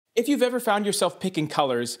If you've ever found yourself picking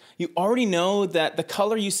colors, you already know that the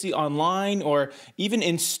color you see online or even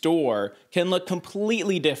in store can look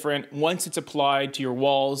completely different once it's applied to your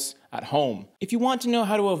walls at home. If you want to know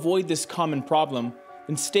how to avoid this common problem,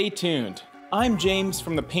 then stay tuned. I'm James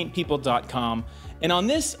from thepaintpeople.com, and on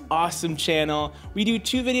this awesome channel, we do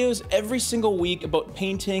 2 videos every single week about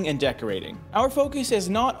painting and decorating. Our focus is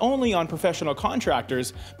not only on professional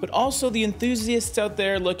contractors, but also the enthusiasts out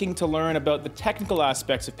there looking to learn about the technical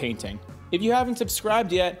aspects of painting. If you haven't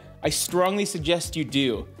subscribed yet, I strongly suggest you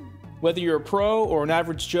do. Whether you're a pro or an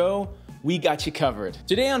average Joe, we got you covered.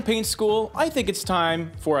 Today on Paint School, I think it's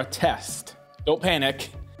time for a test. Don't panic,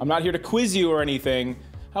 I'm not here to quiz you or anything.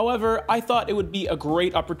 However, I thought it would be a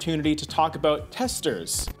great opportunity to talk about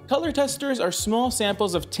testers. Color testers are small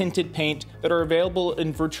samples of tinted paint that are available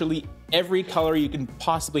in virtually every color you can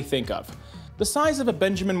possibly think of. The size of a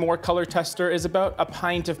Benjamin Moore color tester is about a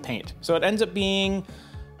pint of paint, so it ends up being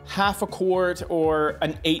half a quart or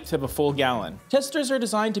an eighth of a full gallon. Testers are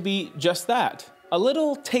designed to be just that. A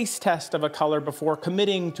little taste test of a color before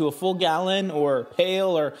committing to a full gallon or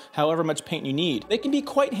pail or however much paint you need. They can be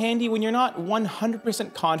quite handy when you're not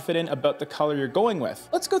 100% confident about the color you're going with.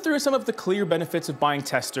 Let's go through some of the clear benefits of buying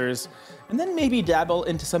testers and then maybe dabble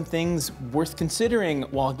into some things worth considering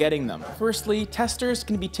while getting them. Firstly, testers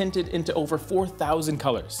can be tinted into over 4,000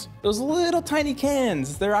 colors. Those little tiny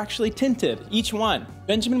cans, they're actually tinted, each one.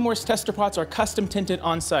 Benjamin Moore's tester pots are custom tinted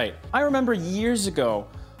on site. I remember years ago,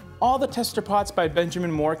 all the tester pots by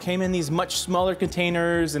Benjamin Moore came in these much smaller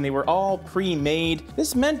containers and they were all pre-made.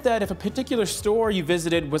 This meant that if a particular store you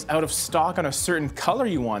visited was out of stock on a certain color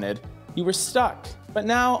you wanted, you were stuck. But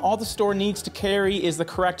now all the store needs to carry is the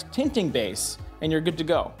correct tinting base and you're good to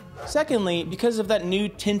go. Secondly, because of that new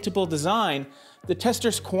tintable design, the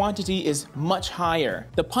tester's quantity is much higher.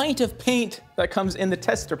 The pint of paint that comes in the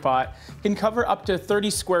tester pot can cover up to 30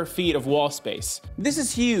 square feet of wall space. This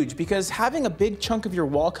is huge because having a big chunk of your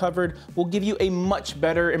wall covered will give you a much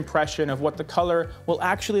better impression of what the color will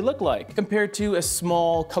actually look like compared to a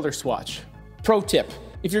small color swatch. Pro tip: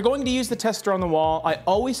 if you're going to use the tester on the wall, I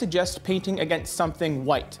always suggest painting against something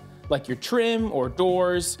white, like your trim or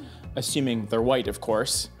doors, assuming they're white, of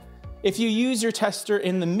course. If you use your tester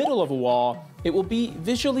in the middle of a wall, it will be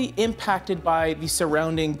visually impacted by the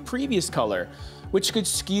surrounding previous color, which could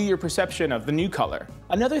skew your perception of the new color.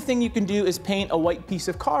 Another thing you can do is paint a white piece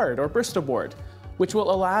of card or Bristol board, which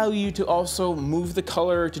will allow you to also move the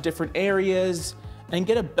color to different areas and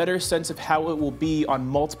get a better sense of how it will be on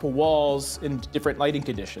multiple walls in different lighting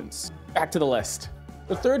conditions. Back to the list.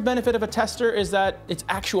 The third benefit of a tester is that it's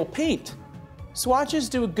actual paint. Swatches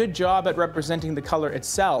do a good job at representing the color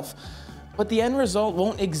itself, but the end result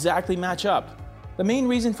won't exactly match up. The main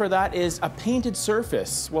reason for that is a painted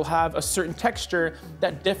surface will have a certain texture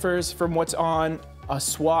that differs from what's on a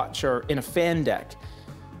swatch or in a fan deck.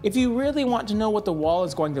 If you really want to know what the wall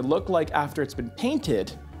is going to look like after it's been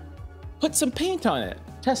painted, put some paint on it.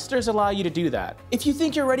 Testers allow you to do that. If you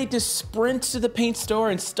think you're ready to sprint to the paint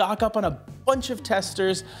store and stock up on a bunch of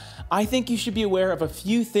testers, I think you should be aware of a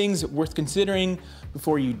few things worth considering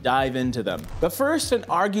before you dive into them. The first and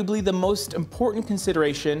arguably the most important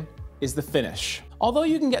consideration is the finish. Although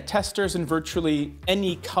you can get testers in virtually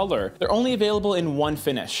any color, they're only available in one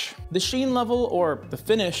finish. The sheen level, or the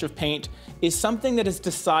finish of paint, is something that is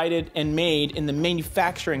decided and made in the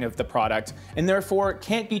manufacturing of the product, and therefore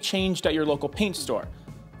can't be changed at your local paint store.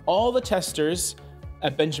 All the testers,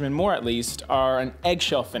 at Benjamin Moore at least, are an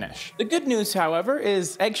eggshell finish. The good news, however,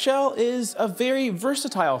 is eggshell is a very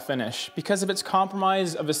versatile finish because of its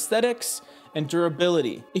compromise of aesthetics and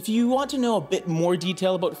durability. If you want to know a bit more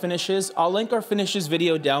detail about finishes, I'll link our finishes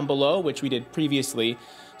video down below, which we did previously,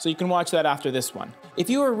 so you can watch that after this one. If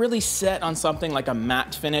you are really set on something like a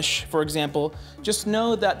matte finish, for example, just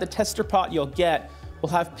know that the tester pot you'll get will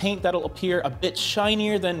have paint that'll appear a bit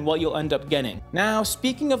shinier than what you'll end up getting. Now,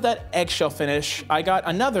 speaking of that eggshell finish, I got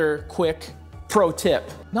another quick pro tip.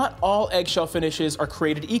 Not all eggshell finishes are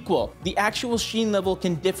created equal. The actual sheen level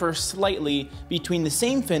can differ slightly between the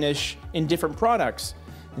same finish in different products,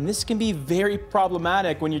 and this can be very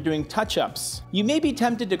problematic when you're doing touch-ups. You may be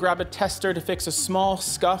tempted to grab a tester to fix a small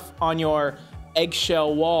scuff on your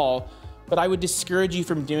eggshell wall, but I would discourage you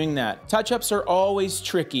from doing that. Touch-ups are always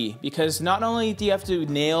tricky because not only do you have to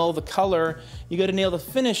nail the color, you gotta nail the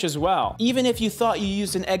finish as well. Even if you thought you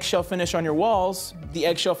used an eggshell finish on your walls, the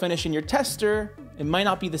eggshell finish in your tester, it might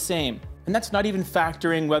not be the same. And that's not even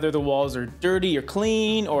factoring whether the walls are dirty or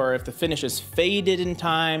clean, or if the finish is faded in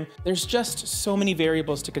time. There's just so many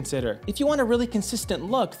variables to consider. If you want a really consistent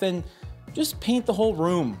look, then just paint the whole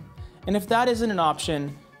room. And if that isn't an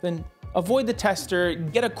option, then avoid the tester,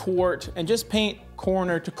 get a quart, and just paint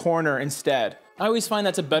corner to corner instead. I always find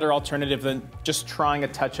that's a better alternative than just trying a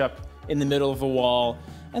touch-up in the middle of a wall,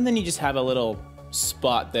 and then you just have a little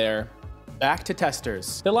spot there. Back to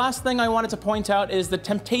testers. The last thing I wanted to point out is the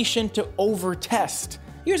temptation to over-test.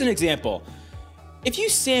 Here's an example. If you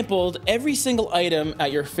sampled every single item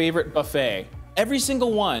at your favorite buffet, every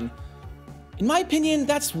single one, in my opinion,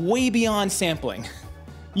 that's way beyond sampling.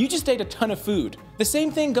 You just ate a ton of food. The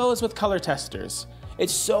same thing goes with color testers.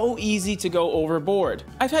 It's so easy to go overboard.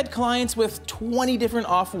 I've had clients with 20 different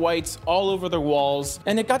off-whites all over their walls,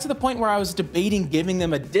 and it got to the point where I was debating giving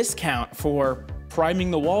them a discount for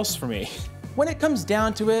priming the walls for me. When it comes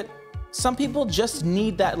down to it, some people just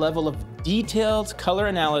need that level of detailed color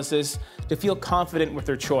analysis to feel confident with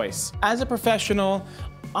their choice. As a professional,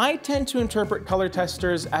 I tend to interpret color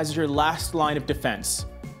testers as your last line of defense.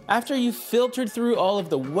 After you've filtered through all of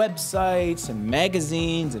the websites and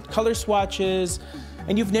magazines and color swatches,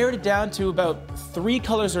 and you've narrowed it down to about 3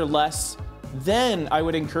 colors or less, then I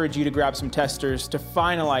would encourage you to grab some testers to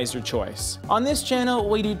finalize your choice. On this channel,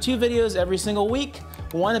 we do 2 videos every single week,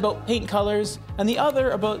 one about paint colors and the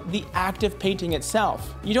other about the active painting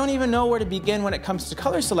itself. You don't even know where to begin when it comes to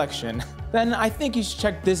color selection? Then I think you should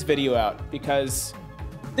check this video out, because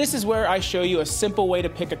this is where I show you a simple way to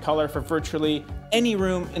pick a color for virtually any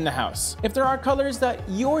room in the house. If there are colors that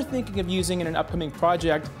you're thinking of using in an upcoming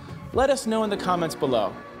project, let us know in the comments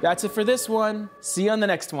below. That's it for this one. See you on the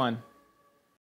next one.